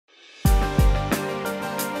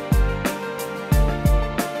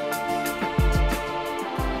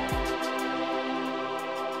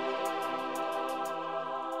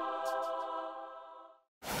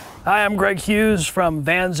Hi, I'm Greg Hughes from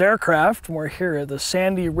Vans Aircraft. We're here at the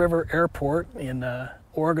Sandy River Airport in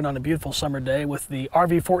Oregon on a beautiful summer day with the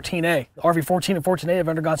RV-14A. The RV-14 and 14A have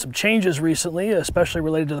undergone some changes recently, especially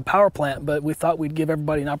related to the power plant, but we thought we'd give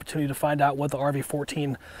everybody an opportunity to find out what the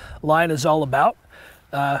RV-14 line is all about.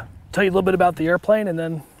 Tell you a little bit about the airplane and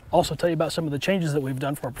then also tell you about some of the changes that we've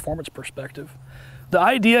done from a performance perspective. The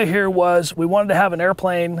idea here was we wanted to have an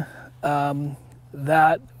airplane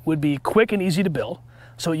that would be quick and easy to build.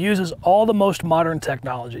 So it uses all the most modern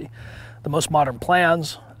technology, the most modern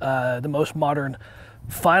plans, the most modern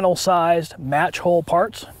final sized match hole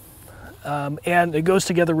parts, and it goes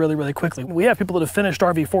together really, really quickly. We have people that have finished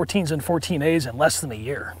RV-14s and 14As in less than a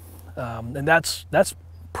year, and that's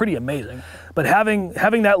pretty amazing. But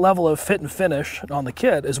having that level of fit and finish on the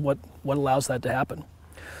kit is what allows that to happen.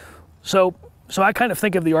 So I kind of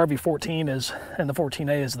think of the RV-14 as, and the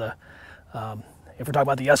 14A as the, if we're talking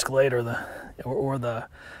about the Escalade or the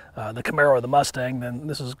Camaro or the Mustang, then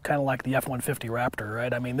this is kind of like the F-150 Raptor,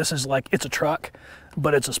 right? I mean, this is like, it's a truck,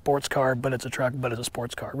 but it's a sports car, but it's a truck, but it's a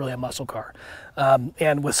sports car, really a muscle car.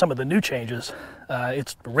 And with some of the new changes,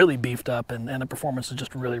 it's really beefed up and the performance is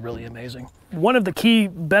just really, really amazing. One of the key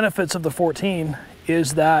benefits of the 14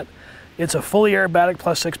 is that it's a fully aerobatic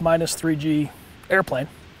plus 6-3G airplane,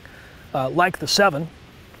 like the 7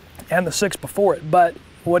 and the 6 before it. But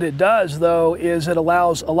what it does, though, is it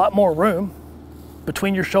allows a lot more room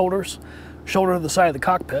between your shoulders, shoulder to the side of the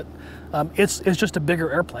cockpit. It's just a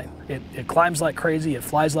bigger airplane. It climbs like crazy, it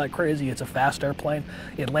flies like crazy, it's a fast airplane.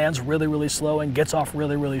 It lands really, really slow and gets off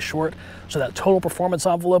really, really short. So that total performance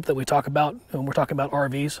envelope that we talk about when we're talking about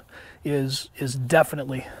RVs is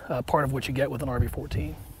definitely part of what you get with an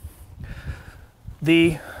RV-14.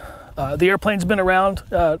 The airplane's been around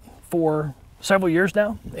for several years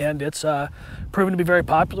now, and it's proven to be very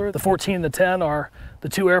popular. The 14 and the 10 are the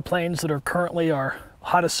two airplanes that are currently our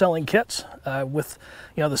hottest selling kits, with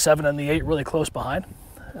the 7 and the 8 really close behind,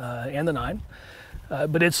 and the 9.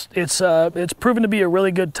 But it's proven to be a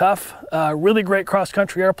really good, tough, really great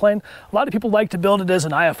cross-country airplane. A lot of people like to build it as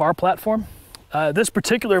an IFR platform. This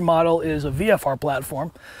particular model is a VFR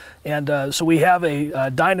platform, and so we have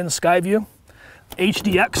a Dynon Skyview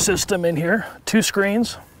HDX system in here, 2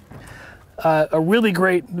 screens. A really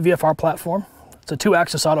great VFR platform. It's a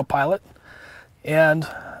 2-axis autopilot, and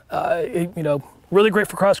really great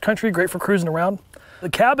for cross country, great for cruising around. The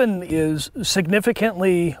cabin is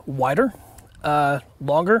significantly wider,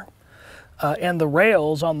 longer, and the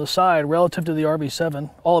rails on the side relative to the RV-7,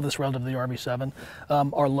 all of this relative to the RV-7,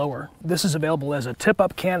 are lower. This is available as a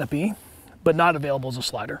tip-up canopy, but not available as a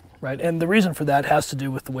slider, right? And the reason for that has to do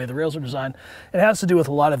with the way the rails are designed. It has to do with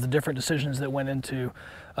a lot of the different decisions that went into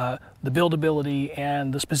the buildability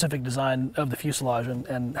and the specific design of the fuselage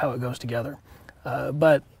and how it goes together.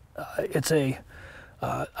 But it's a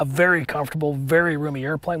very comfortable, very roomy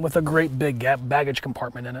airplane with a great big baggage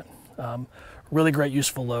compartment in it. Really great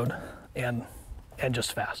useful load and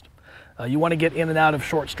just fast. You want to get in and out of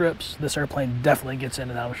short strips. This airplane definitely gets in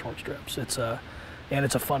and out of short strips. And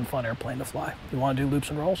it's a fun airplane to fly. You want to do loops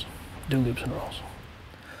and rolls? Do loops and rolls.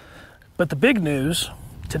 But the big news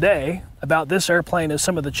today about this airplane is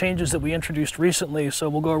some of the changes that we introduced recently, so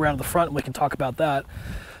we'll go around to the front and we can talk about that.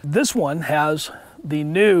 This one has the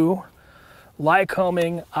new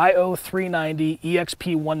Lycoming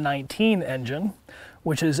IO-390-EXP119 engine,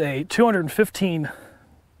 which is a 215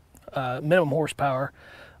 minimum horsepower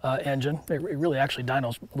engine. It really actually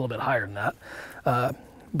dyno's a little bit higher than that,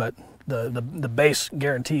 but the base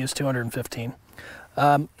guarantee is 215.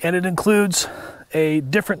 And it includes a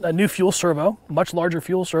new fuel servo, much larger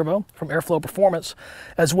fuel servo from Airflow Performance,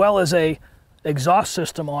 as well as a exhaust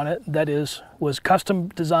system on it that was custom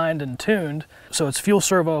designed and tuned. So it's fuel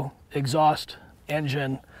servo, exhaust,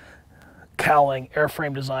 engine, cowling,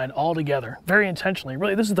 airframe design all together, very intentionally.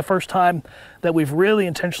 Really, this is the first time that we've really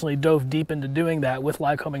intentionally dove deep into doing that with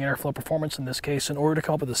Lycoming Airflow Performance in this case, in order to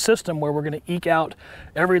come up with a system where we're going to eke out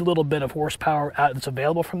every little bit of horsepower that's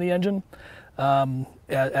available from the engine,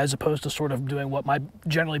 as opposed to sort of doing what might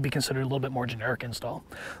generally be considered a little bit more generic install.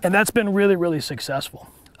 And that's been really, really successful.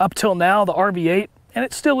 Up till now, the RV-8, and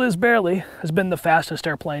it still is barely, has been the fastest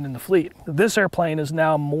airplane in the fleet. This airplane is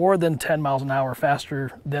now more than 10 miles an hour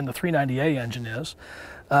faster than the 390A engine is,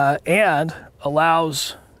 and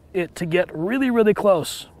allows it to get really, really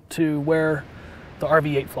close to where the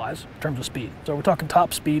RV-8 flies in terms of speed. So we're talking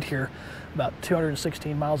top speed here, about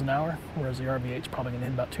 216 miles an hour, whereas the RV-8 is probably going to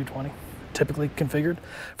hit about 220. Typically configured.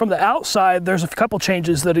 From the outside, there's a couple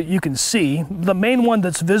changes that you can see. The main one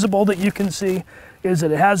that's visible that you can see is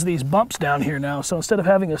that it has these bumps down here now. So instead of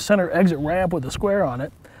having a center exit ramp with a square on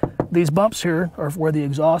it, these bumps here are where the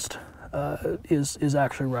exhaust is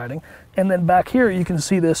actually riding. And then back here you can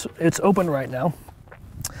see this, it's open right now.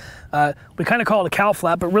 We kind of call it a cow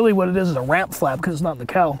flap, but really what it is a ramp flap because it's not in the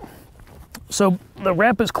cow. So the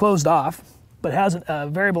ramp is closed off, but has a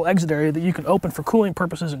variable exit area that you can open for cooling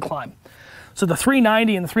purposes and climb. So the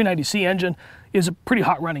 390 and the 390C engine is a pretty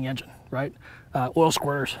hot running engine, right? Oil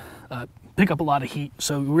squirters pick up a lot of heat,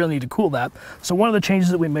 so we really need to cool that. So one of the changes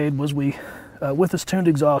that we made was with this tuned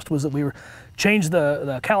exhaust was that we changed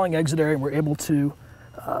the cowling exit area and we're able to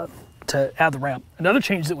add the ramp. Another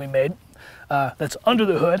change that we made that's under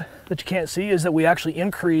the hood that you can't see is that we actually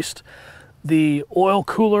increased the oil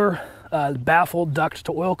cooler baffle duct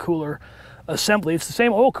to oil cooler assembly. It's the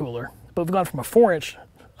same oil cooler, but we've gone from a 4-inch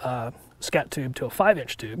scat tube to a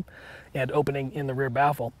 5-inch tube and opening in the rear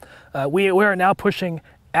baffle. We are now pushing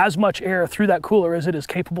as much air through that cooler as it is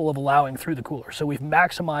capable of allowing through the cooler. So we've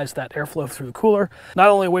maximized that airflow through the cooler. Not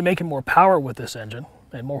only are we making more power with this engine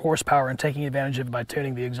and more horsepower and taking advantage of it by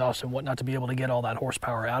tuning the exhaust and whatnot to be able to get all that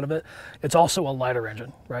horsepower out of it, it's also a lighter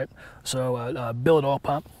engine, right? So billet oil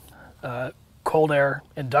pump, cold air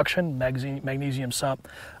induction, magnesium sump,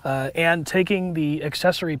 and taking the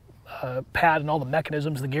accessory pad and all the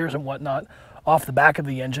mechanisms, the gears and whatnot, off the back of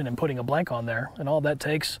the engine and putting a blank on there. And all that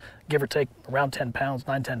takes, give or take, around 10 pounds,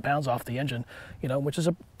 9-10 pounds off the engine, you know, which is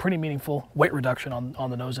a pretty meaningful weight reduction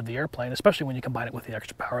on the nose of the airplane, especially when you combine it with the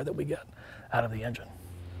extra power that we get out of the engine.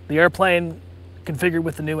 The airplane, configured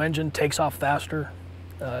with the new engine, takes off faster,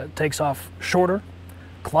 takes off shorter,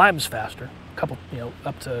 climbs faster,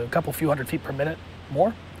 up to a couple few hundred feet per minute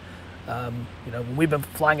more. When we've been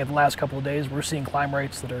flying it the last couple of days, we're seeing climb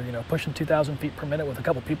rates that are, pushing 2,000 feet per minute with a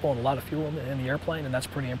couple people and a lot of fuel in the airplane, and that's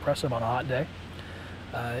pretty impressive on a hot day.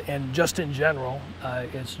 And just in general,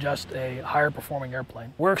 it's just a higher performing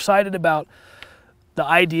airplane. We're excited about the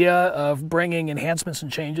idea of bringing enhancements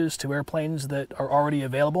and changes to airplanes that are already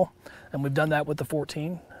available, and we've done that with the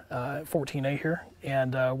 14A here,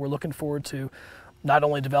 and we're looking forward to not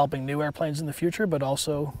only developing new airplanes in the future, but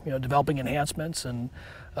also developing enhancements and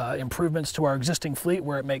improvements to our existing fleet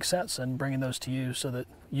where it makes sense, and bringing those to you so that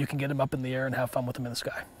you can get them up in the air and have fun with them in the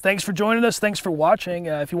sky. Thanks for joining us. Thanks for watching.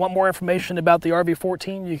 If you want more information about the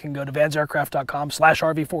RV-14, you can go to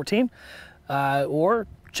vansaircraft.com/RV-14 or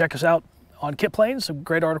check us out on Kitplanes, some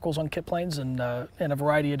great articles on Kitplanes and a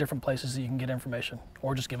variety of different places that you can get information,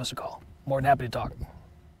 or just give us a call. More than happy to talk.